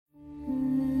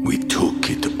We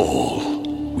took it all.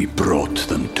 We brought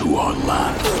them to our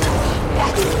land.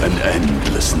 An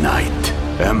endless night,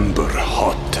 ember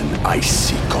hot and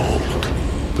icy cold.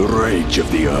 The rage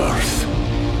of the earth.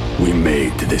 We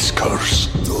made this curse.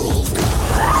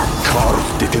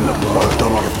 Carved it in the blood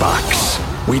on our backs.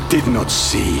 We did not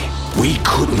see. We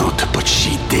could not, but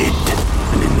she did.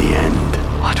 And in the end...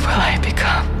 What will I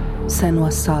become?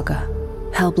 Senua's Saga.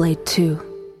 Hellblade 2.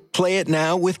 Play it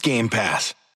now with Game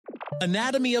Pass.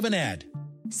 Anatomy of an ad.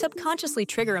 Subconsciously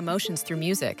trigger emotions through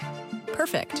music.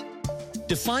 Perfect.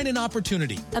 Define an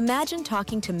opportunity. Imagine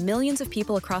talking to millions of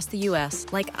people across the U.S.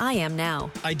 like I am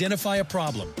now. Identify a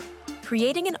problem.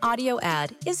 Creating an audio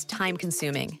ad is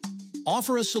time-consuming.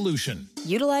 Offer a solution.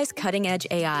 Utilize cutting-edge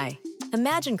AI.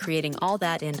 Imagine creating all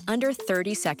that in under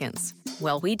 30 seconds.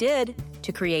 Well, we did,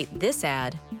 to create this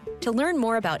ad. To learn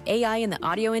more about AI in the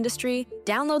audio industry,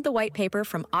 download the white paper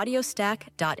from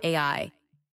audiostack.ai.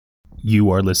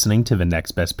 You are listening to the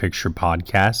Next Best Picture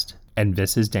podcast, and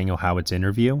this is Daniel Howitt's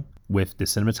interview with the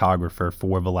cinematographer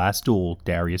for The Last Duel,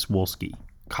 Dariusz Wolski,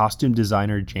 costume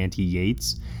designer Janty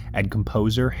Yates, and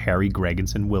composer Harry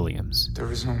Gregensen Williams.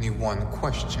 There is only one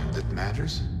question that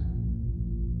matters.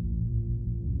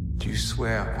 Do you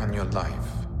swear on your life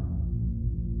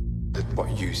that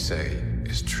what you say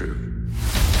is true?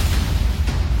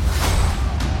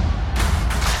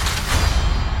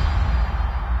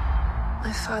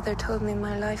 My father told me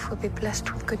my life would be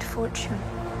blessed with good fortune.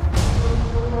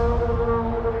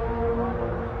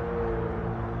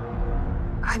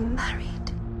 I'm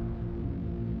married.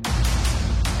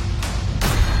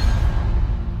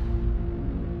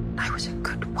 I was a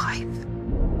good wife.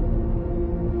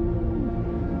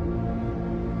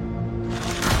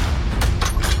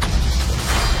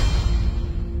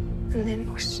 And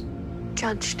then was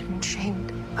judged and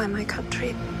shamed by my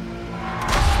country.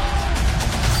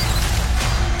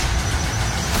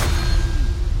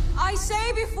 I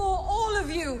say before all of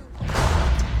you,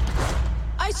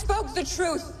 I spoke the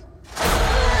truth.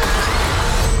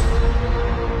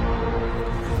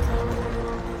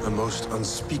 A most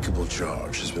unspeakable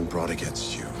charge has been brought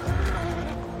against you.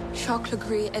 Jacques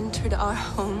Legris entered our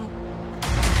home.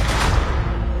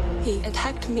 He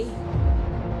attacked me.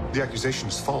 The accusation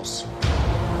is false.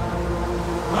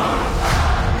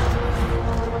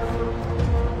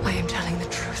 I am telling the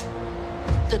truth.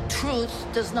 The truth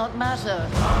does not matter.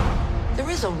 There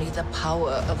is only the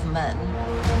power of men.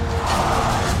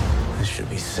 This should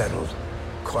be settled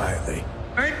quietly.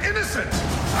 I'm innocent!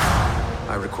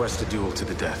 I request a duel to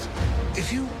the death.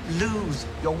 If you lose,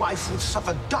 your wife will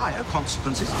suffer dire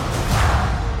consequences.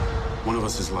 One of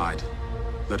us has lied.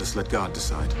 Let us let God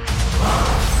decide.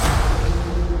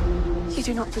 You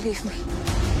do not believe me.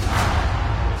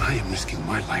 I am risking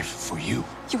my life for you.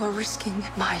 You are risking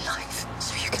my life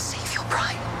so you can save your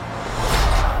bride.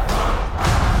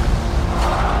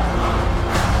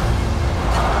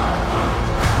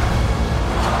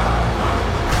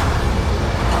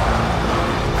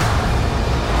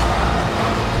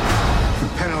 The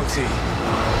penalty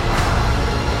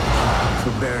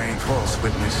for bearing false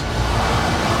witness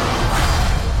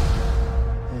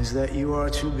is that you are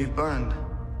to be burned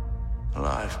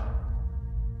alive.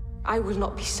 I will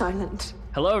not be silent.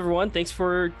 Hello, everyone. Thanks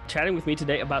for chatting with me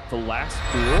today about The Last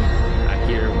Duel. I'm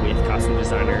here with costume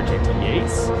designer Janty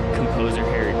Yates, composer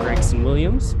Harry Gregson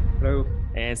Williams. Hello.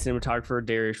 And cinematographer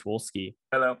Dariusz Wolski.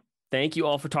 Hello. Thank you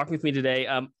all for talking with me today.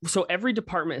 So every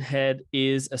department head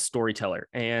is a storyteller.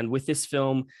 And with this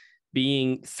film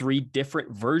being 3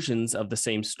 different versions of the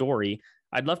same story,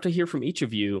 I'd love to hear from each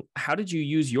of you. How did you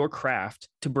use your craft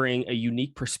to bring a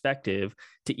unique perspective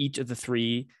to each of the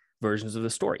 3 versions of the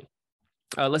story?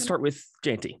 Let's start with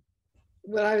Janty.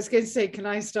 Well, I was going to say, can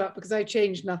I start? Because I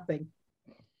changed nothing.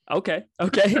 Okay.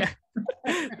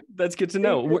 That's good to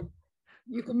know.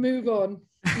 You can move on.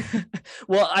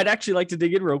 Well, I'd actually like to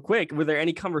dig in real quick. Were there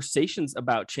any conversations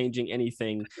about changing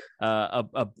anything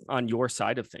on your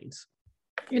side of things?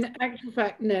 In actual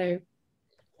fact, no.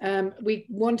 We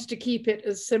wanted to keep it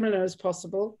as similar as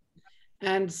possible.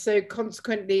 And so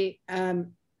consequently,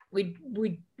 we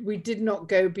did not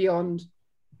go beyond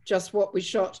just what we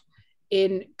shot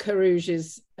in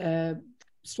Carouge's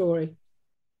story.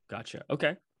 Gotcha.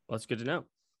 Okay. Well, that's good to know.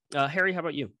 Harry, how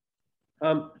about you?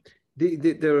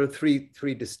 There are three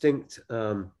distinct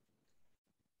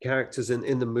characters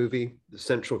in the movie, the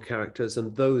central characters,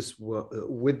 and those were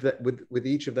with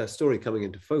each of their story coming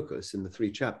into focus in the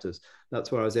 3 chapters.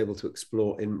 That's where I was able to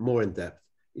explore more in depth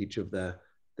each of their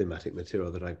thematic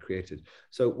material that I created.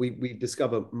 So we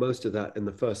discover most of that in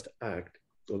the first act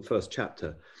or the first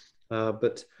chapter,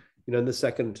 but in the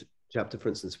second chapter, for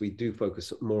instance, we do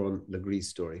focus more on Legris's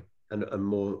story. and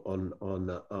more on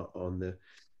the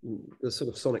sort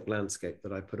of sonic landscape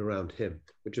that I put around him,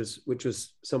 which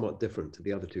was somewhat different to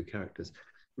the other two characters.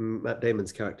 Matt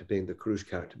Damon's character being the Karush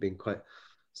character being quite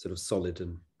sort of solid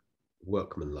and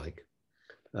workmanlike.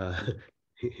 And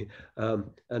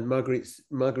Marguerite's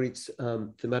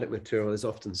thematic material is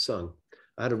often sung.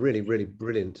 I had a really, really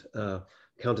brilliant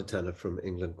countertenor from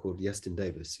England called Yestin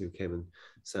Davis, who came and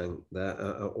sang there,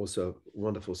 also a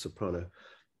wonderful soprano,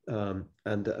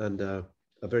 and a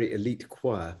very elite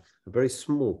choir, a very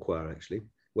small choir actually,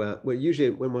 where usually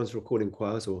when one's recording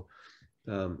choirs or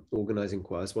organizing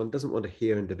choirs, one doesn't want to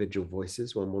hear individual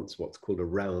voices, one wants what's called a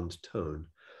round tone,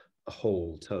 a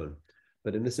whole tone.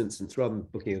 But in this instance, rather than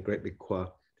booking a great big choir,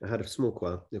 I had a small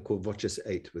choir, they're called Voces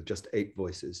 8, with just 8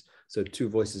 voices. So 2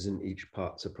 voices in each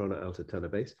part, soprano, alto, tenor,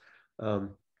 bass.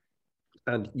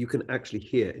 And you can actually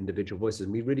hear individual voices.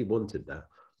 And we really wanted that.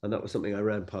 And that was something I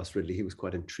ran past Ridley. He was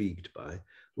quite intrigued by.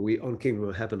 On Kingdom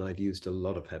of Heaven, I'd used a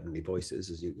lot of heavenly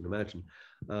voices, as you can imagine.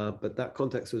 But that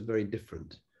context was very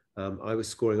different. I was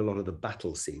scoring a lot of the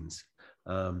battle scenes,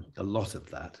 a lot of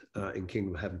that in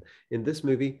Kingdom of Heaven. In this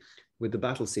movie, with the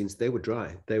battle scenes, they were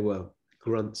dry. They were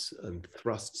grunts and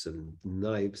thrusts and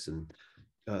knives and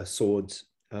swords.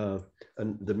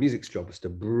 And the music's job was to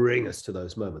bring us to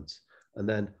those moments. And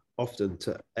then often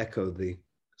to echo the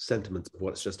sentiments of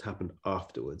what's just happened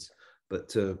afterwards, but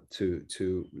to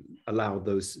allow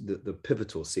those, the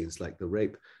pivotal scenes like the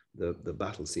rape, the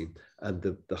battle scene, and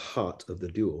the heart of the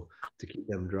duel, to keep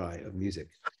them dry of music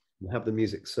and have the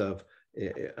music serve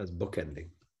as bookending,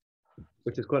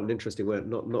 which is quite an interesting way,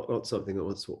 not something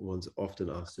that one's often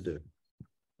asked to do.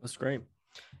 That's great.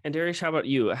 And Darius, how about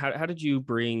you? How did you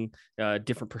bring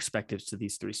different perspectives to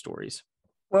these 3 stories?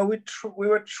 Well, we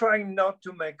were trying not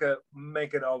to make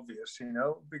it obvious,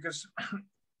 because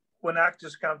when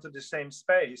actors come to the same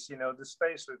space, the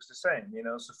space looks the same,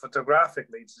 so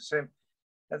photographically it's the same.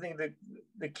 I think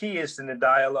the key is in the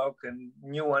dialogue and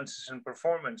nuances and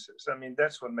performances. I mean,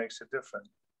 that's what makes it different.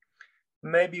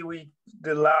 Maybe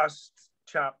the last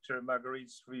chapter,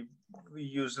 Marguerite's, we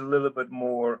used a little bit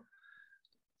more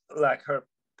like her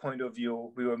point of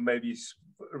view. We were maybe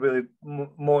really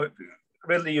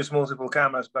really use multiple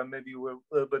cameras, but maybe we're a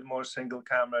little bit more single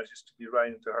camera just to be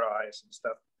right into her eyes and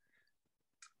stuff.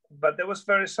 But that was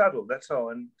very subtle, that's all.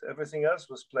 And everything else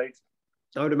was played.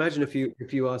 I would imagine if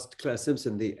you asked Claire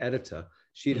Simpson, the editor,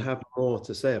 she'd have more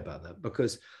to say about that,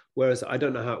 because whereas I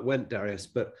don't know how it went, Darius,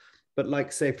 but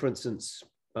like, say, for instance,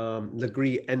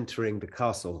 Legree entering the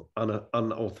castle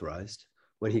unauthorized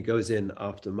when he goes in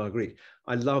after Marguerite.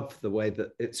 I love the way that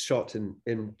it's shot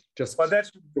in just. But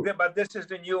this is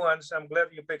the nuance. I'm glad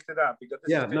you picked it up, because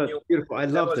it's beautiful. I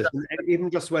love this. And even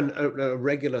just when a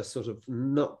regular sort of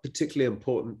not particularly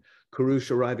important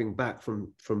Karush arriving back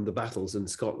from the battles in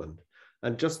Scotland,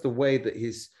 and just the way that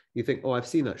you think, oh, I've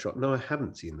seen that shot. No, I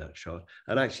haven't seen that shot.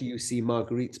 And actually, you see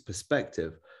Marguerite's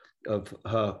perspective of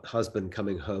her husband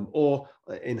coming home, or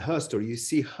in her story, you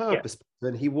see her perspective,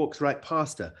 and he walks right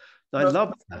past her. I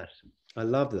love that. I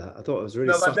thought it was really.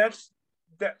 No,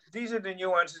 but these are the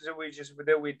nuances that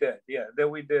we did. Yeah, that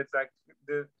we did, like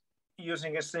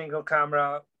using a single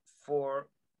camera for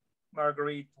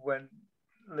Marguerite when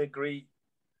Legree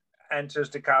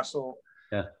enters the castle.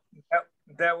 Yeah,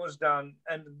 that was done,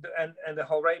 and the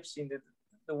whole rape scene.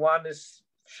 The one is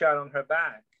shot on her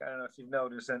back. I don't know if you've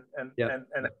noticed, and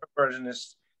her version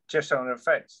is just on her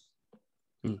face.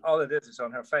 All it is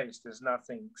on her face. There's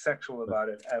nothing sexual about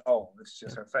it at all. It's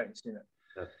just her face,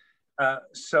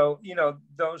 So,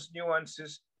 those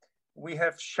nuances, we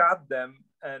have shot them,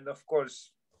 and of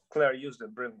course, Claire used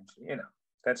them brilliantly.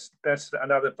 That's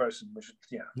another person.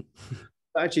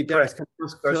 Actually, Darius, can I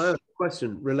ask a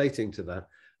question relating to that?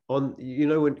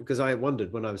 Because I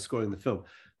wondered when I was scoring the film,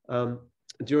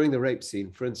 during the rape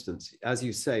scene, for instance, as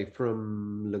you say,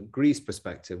 from Legree's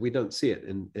perspective, we don't see it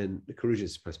in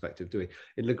Karush's perspective, do we?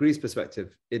 In Legree's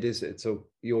perspective,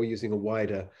 you're using a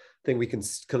wider thing. We can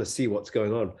kind of see what's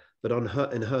going on, but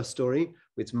in her story,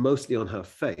 it's mostly on her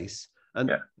face.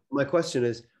 And my question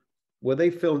is, were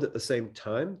they filmed at the same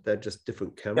time? They're just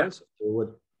different cameras,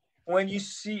 or when you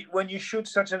shoot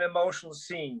such an emotional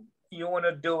scene, you want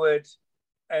to do it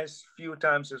as few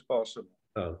times as possible.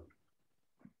 Oh.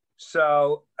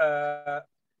 So that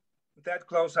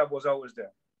close-up was always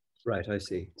there. Right, I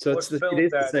see. So it is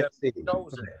the same scene.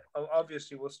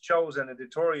 Obviously was chosen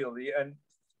editorially, and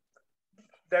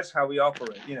that's how we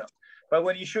operate, But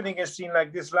when you're shooting a scene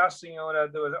like this, last thing you want to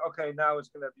do is, okay, now it's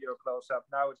going to be your close-up.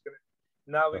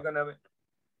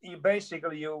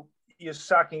 You're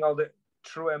sucking all the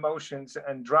true emotions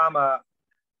and drama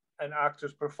and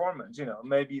actors' performance.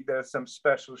 Maybe there's some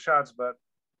special shots, but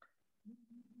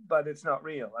but it's not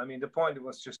real. I mean, the point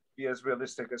was just to be as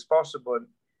realistic as possible.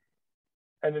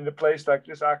 And in a place like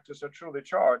this, actors are truly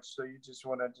charged, so you just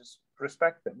want to just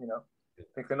respect them.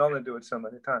 They can only do it so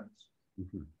many times.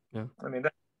 Mm-hmm. Yeah. I mean,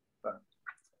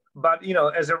 but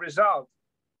as a result,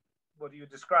 what are you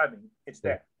describing? It's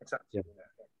there. It's absolutely there.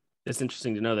 It's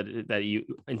interesting to know that you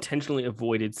intentionally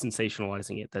avoided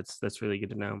sensationalizing it. That's really good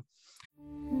to know.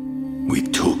 We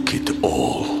took it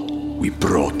all. We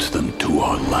brought them to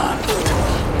our land.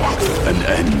 An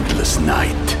endless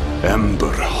night,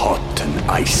 ember hot and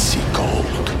icy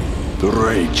cold. The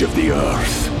rage of the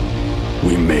earth.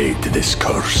 We made this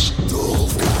curse.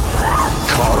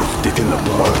 Carved it in the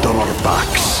blood on our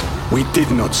backs. We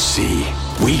did not see.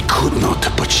 We could not,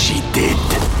 but she did.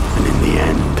 And in the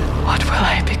end, What will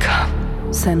I become?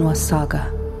 Senua's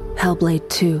Saga. Hellblade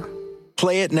 2.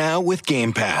 Play it now with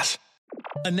Game Pass.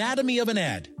 Anatomy of an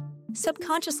ad.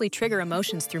 Subconsciously trigger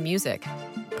emotions through music.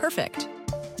 Perfect.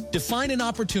 Define an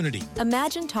opportunity.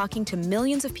 Imagine talking to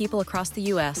millions of people across the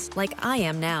US like I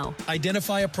am now.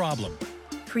 Identify a problem.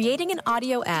 Creating an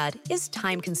audio ad is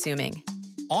time-consuming.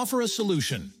 Offer a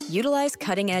solution. Utilize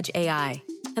cutting-edge AI.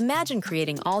 Imagine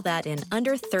creating all that in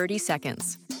under 30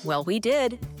 seconds. Well, we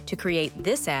did to create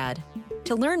this ad.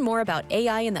 To learn more about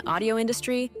AI in the audio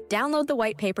industry, download the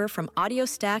white paper from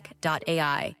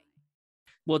audiostack.ai.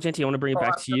 Well, Janty, I want to bring it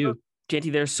back to you.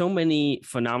 Janty, there's so many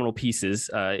phenomenal pieces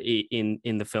in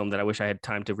the film that I wish I had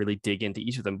time to really dig into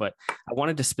each of them. But I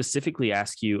wanted to specifically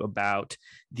ask you about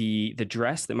the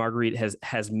dress that Marguerite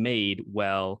has made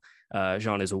while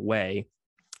Jean is away.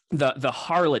 The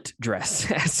harlot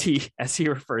dress, as he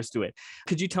refers to it.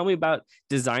 Could you tell me about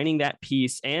designing that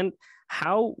piece and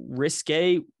how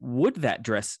risque would that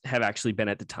dress have actually been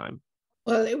at the time?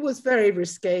 Well, it was very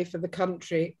risque for the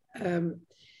country.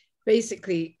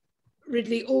 Basically,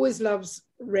 Ridley always loves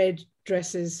red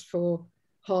dresses for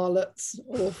harlots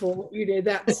or for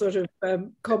that sort of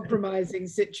compromising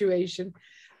situation,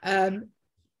 and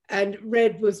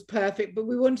red was perfect. But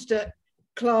we wanted to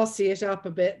classy it up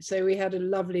a bit, so we had a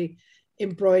lovely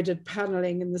embroidered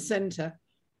paneling in the center.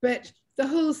 But the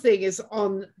whole thing is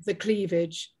on the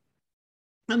cleavage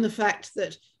and the fact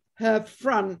that her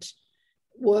front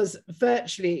was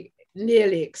virtually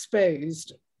nearly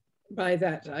exposed by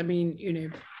that. I mean,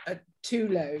 too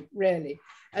low, really.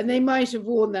 And they might have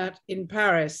worn that in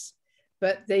Paris,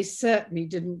 but they certainly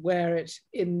didn't wear it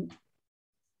in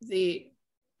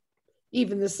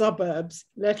even the suburbs,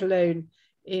 let alone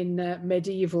in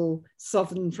medieval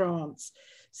southern France.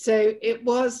 So it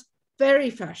was very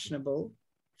fashionable,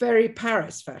 very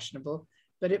Paris fashionable,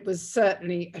 but it was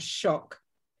certainly a shock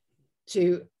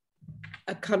to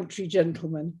a country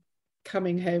gentleman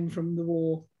coming home from the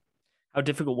war. How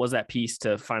difficult was that piece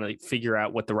to finally figure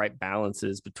out what the right balance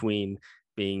is between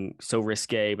being so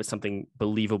risque, but something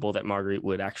believable that Marguerite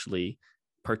would actually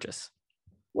purchase?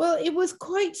 Well, it was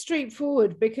quite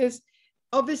straightforward because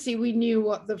obviously we knew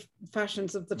what the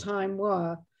fashions of the time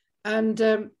were. And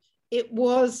it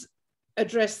was a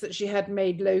dress that she had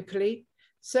made locally.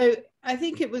 So I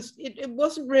think it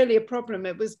wasn't really a problem.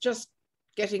 It was just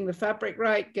getting the fabric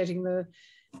right, getting the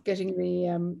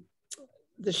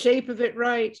shape of it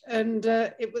right. And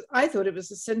I thought it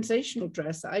was a sensational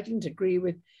dress. I didn't agree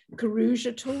with Carouge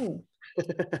at all.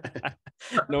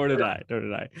 Nor did I.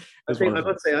 I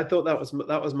must say, I thought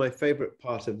that was my favorite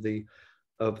part of the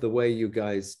way you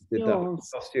guys did that with the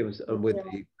costumes, and with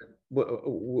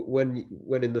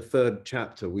when in the third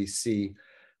chapter we see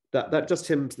that just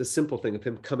the simple thing of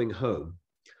him coming home,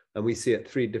 and we see it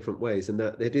three different ways, and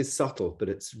that it is subtle, but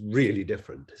it's really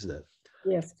different, isn't it?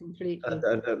 Yes, completely.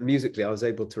 And musically, I was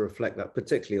able to reflect that,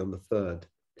 particularly on the third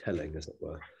telling, as it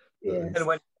were. Yes. And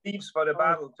when he leaves for the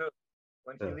battle too,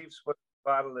 he leaves for the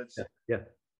battle, it's yeah.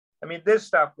 I mean, this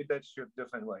stuff we did shoot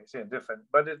different ways, different,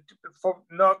 but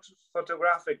not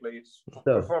photographically, it's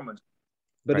performance.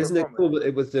 But isn't it cool that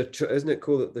isn't it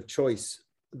cool that the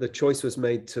choice was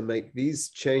made to make these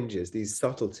changes, these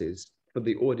subtleties, for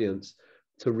the audience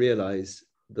to realize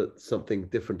that something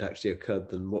different actually occurred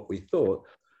than what we thought,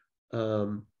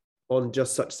 on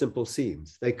just such simple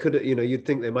scenes. They could, you'd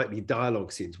think there might be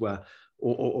dialogue scenes where,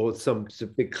 or some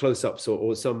sort of big close-ups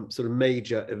or some sort of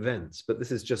major events, but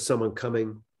this is just someone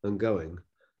coming and going,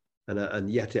 and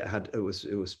yet it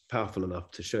was powerful enough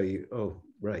to show you, oh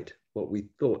right, what we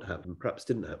thought happened perhaps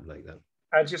didn't happen like that.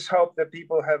 I just hope that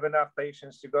people have enough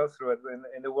patience to go through it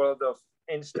in the world of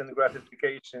instant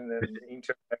gratification and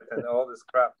internet and all this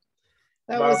crap.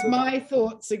 That was my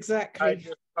thoughts exactly. I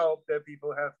just hope that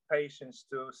people have patience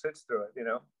to sit through it.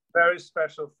 Very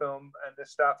special film, and the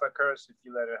stuff occurs if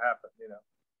you let it happen.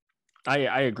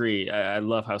 I agree. I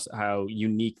love how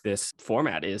unique this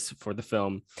format is for the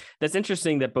film. That's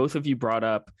interesting that both of you brought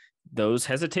up those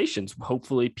hesitations.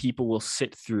 Hopefully, people will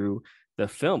sit through the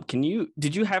film.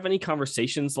 Did you have any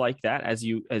conversations like that as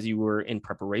you were in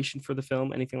preparation for the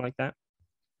film? Anything like that?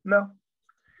 No,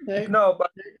 no.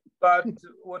 But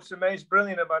what's amazing,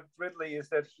 brilliant about Ridley is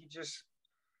that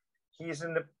he's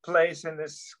in the place in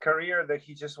his career that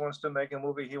he just wants to make a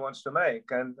movie he wants to make,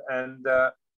 and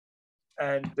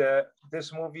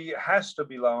this movie has to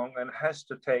be long and has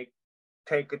to take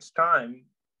its time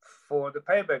for the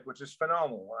payback, which is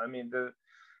phenomenal. I mean, the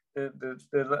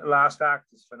last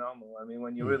act is phenomenal. I mean,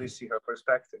 when you really see her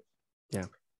perspective. Yeah,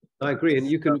 I agree, and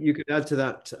you can add to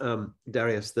that,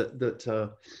 Darius,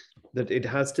 that it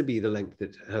has to be the length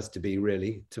it has to be,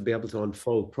 really, to be able to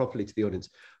unfold properly to the audience.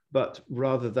 But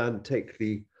rather than take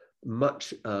the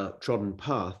much trodden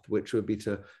path, which would be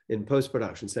to, in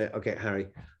post-production, say, okay, Harry,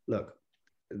 look,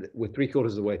 we're 3/4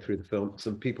 of the way through the film.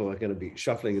 Some people are going to be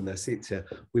shuffling in their seats here.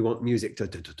 We want music.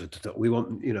 We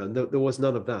want, there was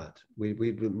none of that.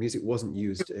 Music wasn't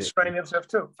used. Strain himself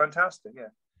too. Fantastic. Yeah.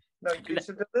 No, it's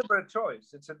a deliberate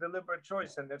choice. It's a deliberate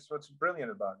choice, and that's what's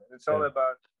brilliant about it. It's all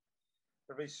about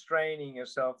restraining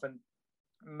yourself and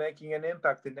making an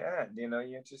impact in the end.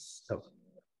 You just.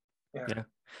 Yeah.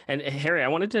 And Harry, I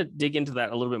wanted to dig into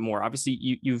that a little bit more. Obviously,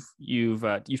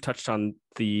 you've touched on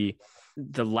the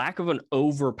lack of an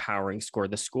overpowering score.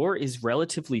 The score is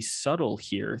relatively subtle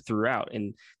here throughout,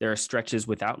 and there are stretches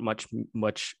without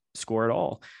much score at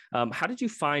all. How did you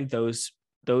find those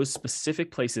specific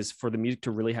places for the music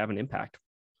to really have an impact?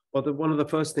 Well, one of the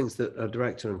first things that a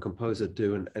director and composer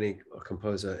do, and any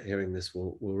composer hearing this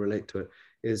will relate to it,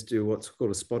 is do what's called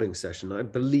a spotting session. I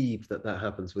believe that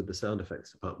happens with the sound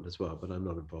effects department as well, but I'm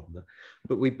not involved in that.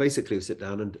 But we basically sit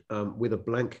down and with a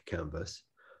blank canvas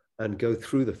and go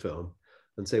through the film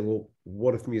and say, well,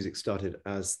 what if music started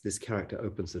as this character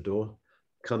opens the door,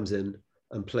 comes in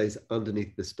and plays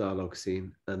underneath this dialogue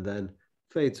scene, and then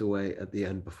fades away at the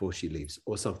end before she leaves,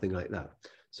 or something like that.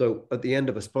 So at the end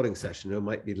of a spotting session, you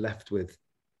might be left with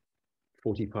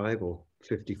 45 or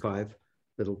 55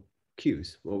 little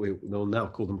cues, or we'll now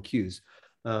call them cues.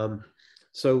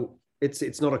 So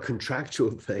it's not a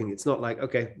contractual thing. It's not like,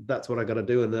 okay, that's what I got to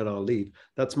do and then I'll leave.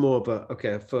 That's more of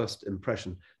a first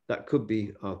impression. That could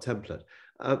be our template.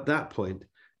 At that point,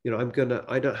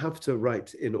 I don't have to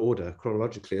write in order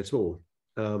chronologically at all.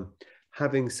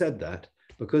 Having said that,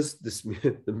 because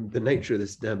the nature of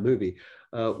this damn movie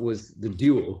was the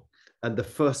duel, and the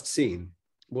first scene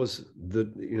was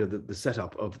the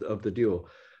setup of the duel,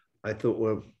 I thought,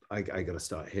 well, I got to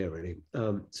start here, really.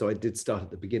 So I did start at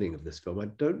the beginning of this film. I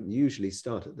don't usually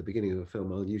start at the beginning of a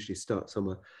film. I'll usually start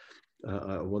somewhere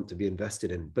I want to be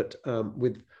invested in. But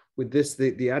with this,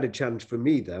 the added challenge for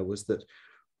me there was that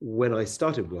when I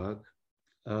started work,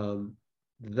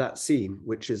 that scene,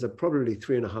 which is probably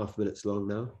 3.5 minutes long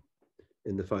now,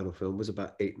 in the final film, was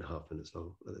about 8.5 minutes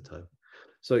long at the time.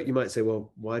 So you might say,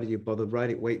 well, why did you bother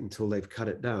writing? Wait until they've cut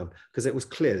it down, because it was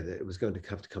clear that it was going to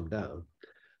have to come down.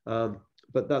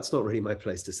 But that's not really my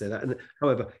place to say that. And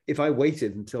however, if I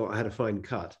waited until I had a fine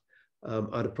cut,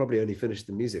 I'd have probably only finished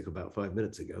the music about 5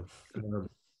 minutes ago.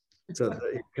 So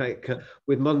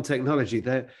with modern technology,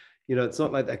 it's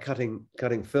not like they're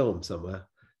cutting film somewhere.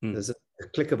 There's a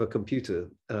click of a computer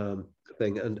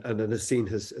thing, and then a scene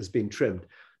has been trimmed.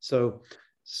 So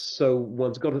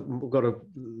one's got to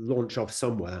launch off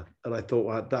somewhere, and I thought,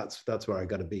 well, that's where I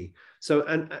got to be. So,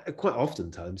 and quite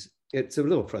oftentimes it's a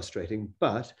little frustrating,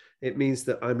 but it means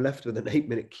that I'm left with an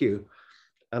 8-minute cue,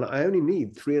 and I only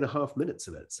need 3.5 minutes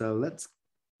of it. So let's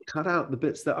cut out the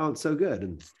bits that aren't so good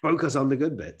and focus on the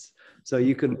good bits. So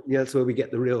that's where we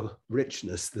get the real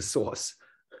richness, the sauce,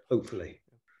 hopefully.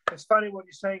 It's funny what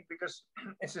you're saying, because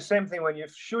it's the same thing when you're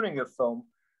shooting a film.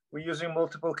 We're using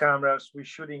multiple cameras, we're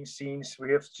shooting scenes,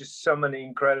 we have just so many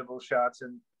incredible shots,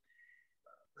 and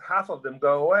half of them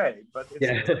go away, but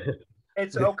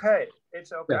it's okay.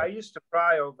 It's okay. Yeah. I used to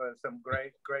cry over some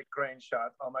great crane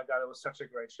shot. Oh my God, it was such a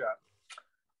great shot.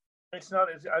 It's not,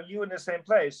 are you in the same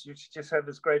place? You just have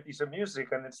this great piece of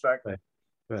music, and it's like,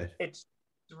 right. It's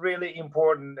really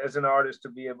important as an artist to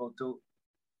be able to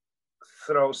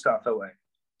throw stuff away.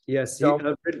 Yes,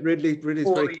 Ridley's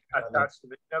very attached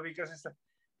to it, because it's like,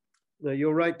 no,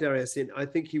 you're right, Darius. I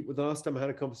think the last time I had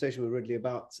a conversation with Ridley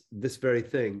about this very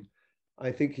thing,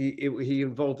 I think he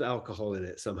involved alcohol in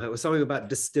it somehow. It was something about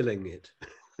distilling it,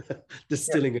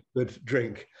 distilling a good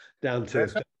drink down to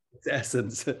its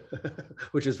essence,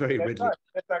 which is very Ridley. Right.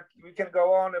 It's like, we can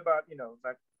go on about,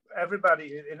 like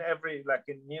everybody in every, like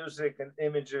in music and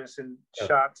images and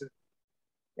shots.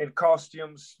 in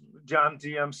costumes.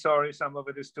 Janti, I'm sorry, some of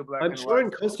it is too black I'm and sure white.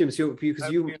 in costumes,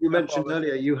 because you mentioned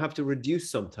earlier, you have to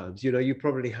reduce sometimes. You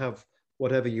probably have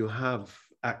whatever you have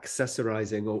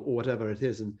accessorizing or whatever it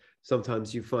is, and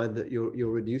sometimes you find that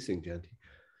you're reducing, Janti.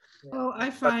 Well, I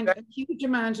find a huge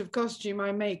amount of costume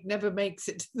I make never makes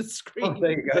it to the screen. Oh,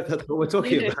 there you go. That's what we're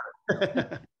talking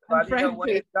about. But when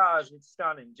it does, it's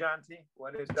stunning. Janti,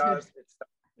 when it does, it's stunning.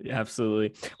 Yeah,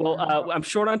 absolutely. Well, I'm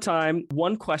short on time.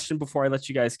 One question before I let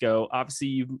you guys go.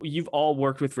 Obviously, you've all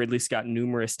worked with Ridley Scott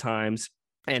numerous times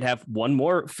and have one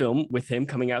more film with him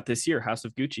coming out this year, House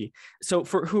of Gucci. So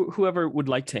for whoever would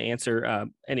like to answer,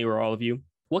 any or all of you,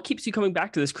 what keeps you coming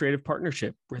back to this creative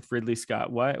partnership with Ridley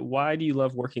Scott? Why do you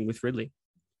love working with Ridley?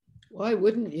 Why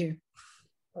wouldn't you?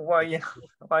 Why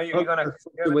are you gonna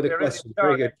with a question?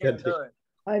 Very good. I can't do it.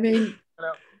 I mean,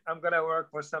 I'm gonna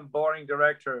work for some boring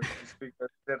director because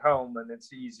it's at home and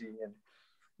it's easy. And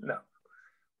no,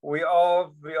 we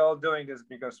all doing this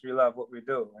because we love what we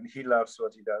do, and he loves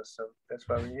what he does. So that's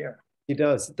why we're here. He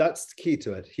does. That's the key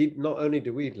to it. He not only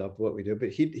do we love what we do, but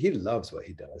he loves what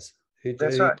he does.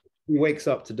 That's right. He wakes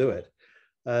up to do it,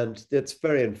 and it's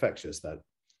very infectious. Then.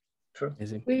 True.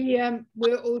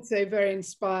 We're also very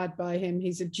inspired by him.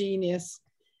 He's a genius,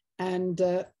 and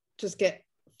just get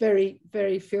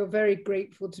feel very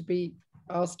grateful to be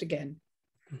asked again.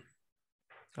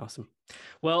 Awesome.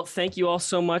 Well, thank you all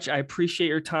so much. I appreciate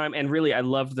your time, and really, I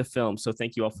loved the film. So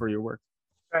thank you all for your work.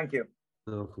 Thank you.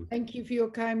 Thank you for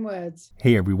your kind words.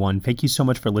 Hey everyone, thank you so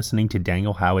much for listening to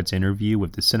Daniel Howitt's interview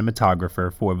with the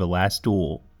cinematographer for The Last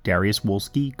Duel, Darius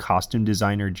Wolski, costume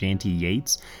designer Janti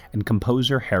Yates, and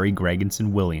composer Harry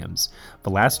Gregensen Williams.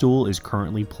 The Last Duel is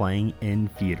currently playing in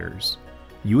theaters.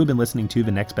 You have been listening to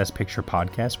the Next Best Picture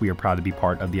podcast. We are proud to be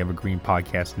part of the Evergreen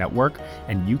Podcast Network,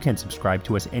 and you can subscribe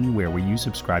to us anywhere where you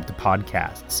subscribe to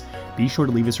podcasts. Be sure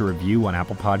to leave us a review on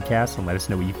Apple Podcasts and let us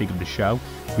know what you think of the show.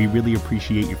 We really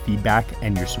appreciate your feedback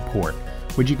and your support,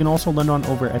 which you can also lend on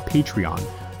over at Patreon.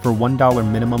 For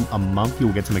 $1 minimum a month, you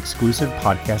will get some exclusive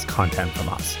podcast content from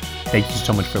us. Thank you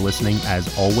so much for listening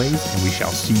as always, and we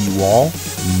shall see you all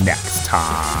next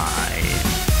time.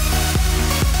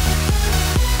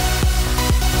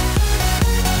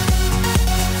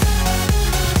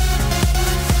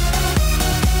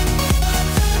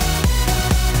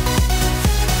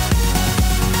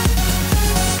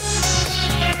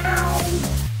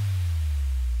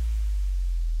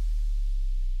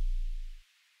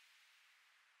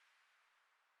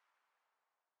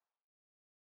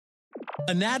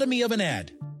 Anatomy of an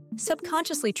ad.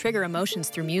 Subconsciously trigger emotions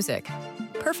through music.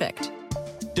 Perfect.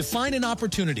 Define an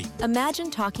opportunity. Imagine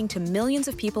talking to millions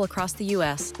of people across the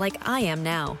U.S. like I am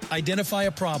now. Identify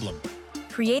a problem.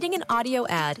 Creating an audio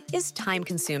ad is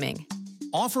time-consuming.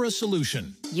 Offer a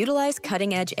solution. Utilize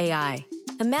cutting-edge AI.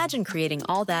 Imagine creating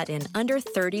all that in under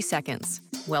 30 seconds.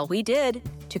 Well, we did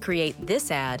to create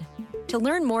this ad. To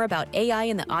learn more about AI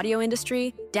in the audio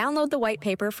industry, download the white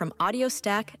paper from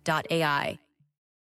audiostack.ai.